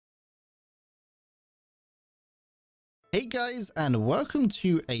Hey guys, and welcome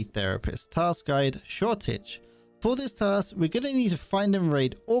to a therapist task guide shortage. For this task, we're going to need to find and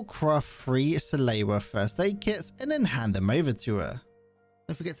raid or craft 3 Salewa first aid kits and then hand them over to her.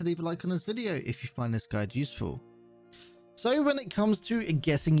 Don't forget to leave a like on this video if you find this guide useful. So when it comes to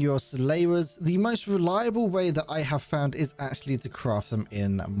getting your Salewas, the most reliable way that I have found is actually to craft them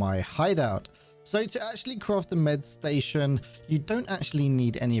in my hideout. So to actually craft the med station, you don't actually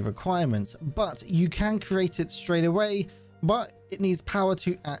need any requirements, but you can create it straight away, but it needs power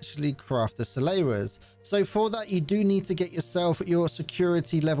to actually craft the Salewas. So for that, you do need to get yourself your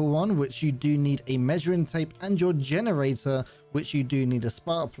security level 1, which you do need a measuring tape, and your generator, which you do need a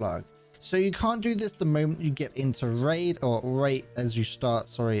spark plug. So you can't do this the moment you get into raid, or right as you start,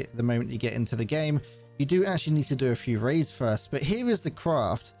 sorry, the moment you get into the game. You do actually need to do a few raids first, but here is the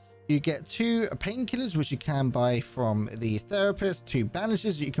craft. You get 2 painkillers, which you can buy from the therapist, 2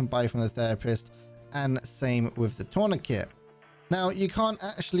 bandages that you can buy from the therapist, and same with the tourniquet. Now, you can't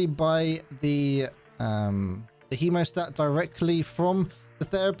actually buy the hemostat directly from the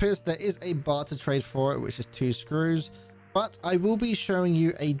therapist. There is a barter trade for it, which is 2 screws, but I will be showing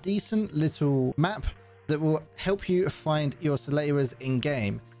you a decent little map that will help you find your Salewas in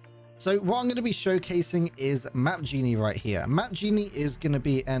game. So what I'm going to be showcasing is Map Genie right here. Map Genie is going to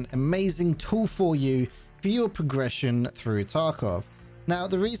be an amazing tool for you for your progression through Tarkov. Now,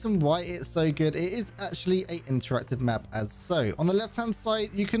 the reason why it's so good, it is actually an interactive map as so. On the left hand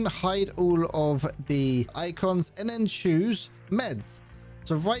side, you can hide all of the icons and then choose meds.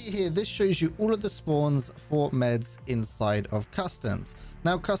 So right here, this shows you all of the spawns for meds inside of customs.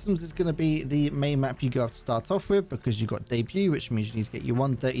 Now, customs is going to be the main map you go have to start off with, because you got debut, which means you need to get your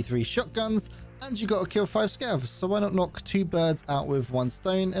 133 shotguns, and you got to kill 5 scavs. So why not knock 2 birds out with 1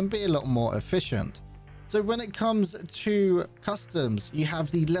 stone and be a lot more efficient? So when it comes to customs, you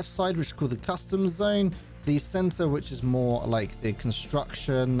have the left side, which is called the customs zone, the center, which is more like the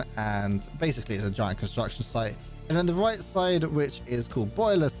construction, and basically it's a giant construction site. And then the right side, which is called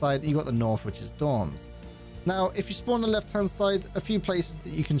boiler side, you got the north, which is dorms. Now, if you spawn on the left hand side, a few places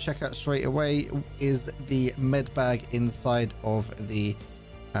that you can check out straight away is the med bag inside of the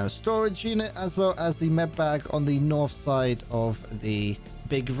storage unit, as well as the med bag on the north side of the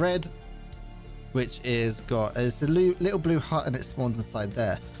big red, which is got a little blue hut, and it spawns inside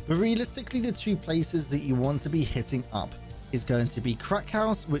there. But realistically, the 2 places that you want to be hitting up is going to be Crack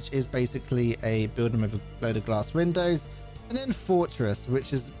House, which is basically a building with a load of glass windows, and then Fortress,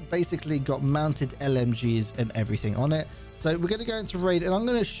 which has basically got mounted LMGs and everything on it. So we're going to go into raid, and I'm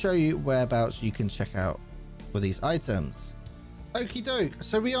going to show you whereabouts you can check out for these items. Okie doke,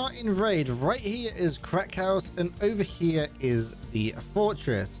 so we are in raid. Right here is Crack House, and over here is the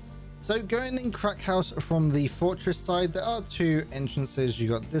Fortress. So going in Crack House from the Fortress side, there are 2 entrances. You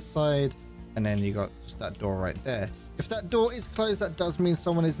got this side, and then you got just that door right there. If that door is closed, that does mean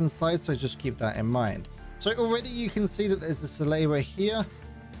someone is inside, so just keep that in mind. So already you can see that there's a Salewa here.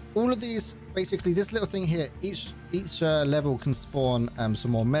 All of these, basically this little thing here, each level can spawn some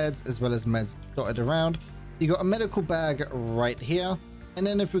more meds, as well as meds dotted around. You got a medical bag right here, and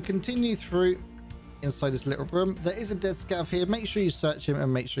then if we continue through inside this little room, there is a dead scav here. Make sure you search him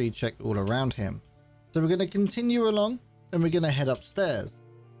and make sure you check all around him. So we're going to continue along, and we're going to head upstairs.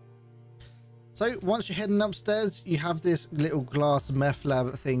 So once you're heading upstairs, you have this little glass meth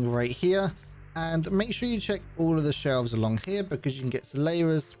lab thing right here, and make sure you check all of the shelves along here, because you can get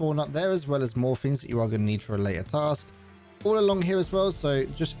Salewas spawn up there, as well as more things that you are going to need for a later task all along here as well. So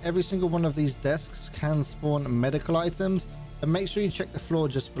just every single one of these desks can spawn medical items, and make sure you check the floor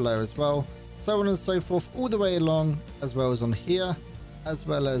just below as well, so on and so forth, all the way along, as well as on here, as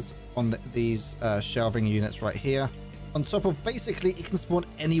well as on these shelving units right here. On top of, basically it can spawn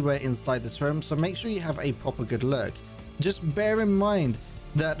anywhere inside this room, so make sure you have a proper good look. Just bear in mind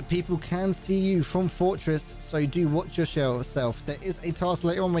that people can see you from Fortress, so do watch yourself. There is a task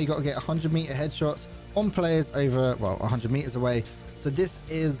later on where you got to get 100-meter headshots on players over, well, 100 meters away. So this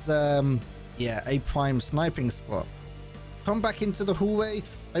is yeah, a prime sniping spot. Come back into the hallway,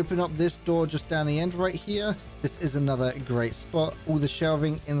 open up this door just down the end right here. This is another great spot. All the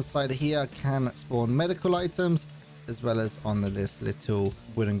shelving inside here can spawn medical items, as well as on this little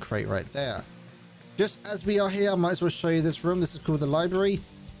wooden crate right there. Just as we are here, I might as well show you this room. This is called the library.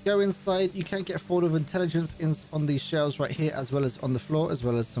 Go inside, you can get Forward of Intelligence on these shelves right here, as well as on the floor, as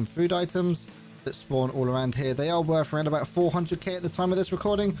well as some food items that spawn all around here. They are worth around about 400k at the time of this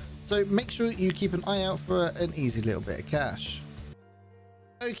recording, so make sure you keep an eye out for an easy little bit of cash.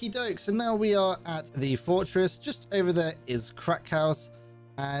 Okie doke, so now we are at the Fortress. Just over there is Crack House,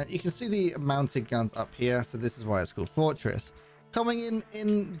 and you can see the mounted guns up here, so this is why it's called Fortress. Coming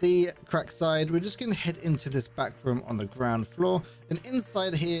in the crack side, we're just going to head into this back room on the ground floor, and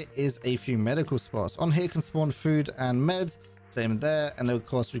inside here is a few medical spots. On here can spawn food and meds, same there, and of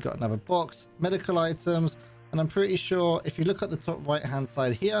course we've got another box, medical items, and I'm pretty sure if you look at the top right hand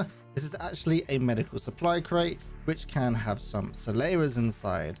side here, this is actually a medical supply crate which can have some Salewas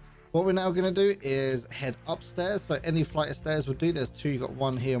inside. What we're now going to do is head upstairs, so any flight of stairs will do. There's two, you got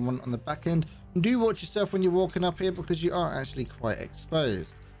one here and one on the back end. And do watch yourself when you're walking up here because you are actually quite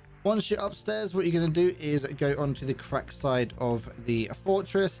exposed. Once you're upstairs, what you're going to do is go onto the crack side of the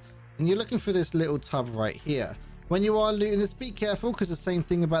fortress, and you're looking for this little tub right here. When you are looting this, be careful because the same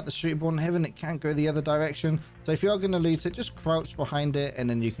thing about the shootable in heaven, it can't go the other direction. So if you are going to loot it, just crouch behind it and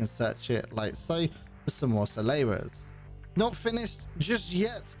then you can search it like so for some more Salewas. Not finished just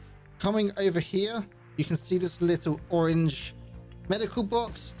yet. Coming over here, you can see this little orange medical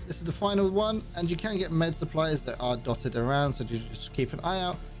box. This is the final one, and you can get med supplies that are dotted around, so just keep an eye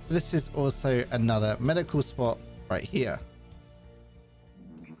out. This is also another medical spot right here.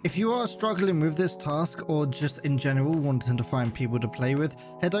 If you are struggling with this task or just in general wanting to find people to play with,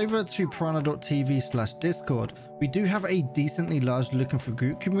 head over to piranha.tv/discord. We do have a decently large looking for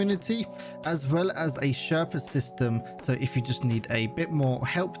group community, as well as a Sherpa system, so if you just need a bit more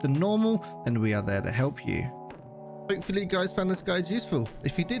help than normal, then we are there to help you. Hopefully you guys found this guide useful.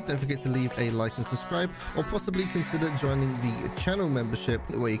 If you did, don't forget to leave a like and subscribe, or possibly consider joining the channel membership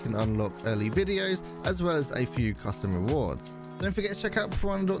where you can unlock early videos as well as a few custom rewards. Don't forget to check out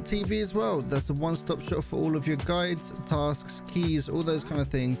Piranha.tv as well. That's a one-stop shop for all of your guides, tasks, keys, all those kind of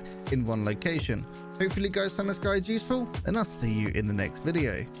things in one location. Hopefully you guys found this guide useful, and I'll see you in the next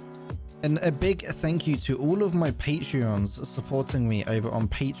video. And a big thank you to all of my Patreons supporting me over on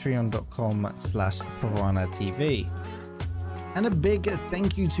patreon.com/PiranhaTV. And a big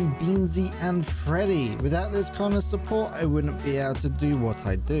thank you to Beansy and Freddy. Without this kind of support, I wouldn't be able to do what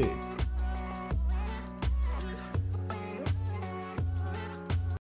I do.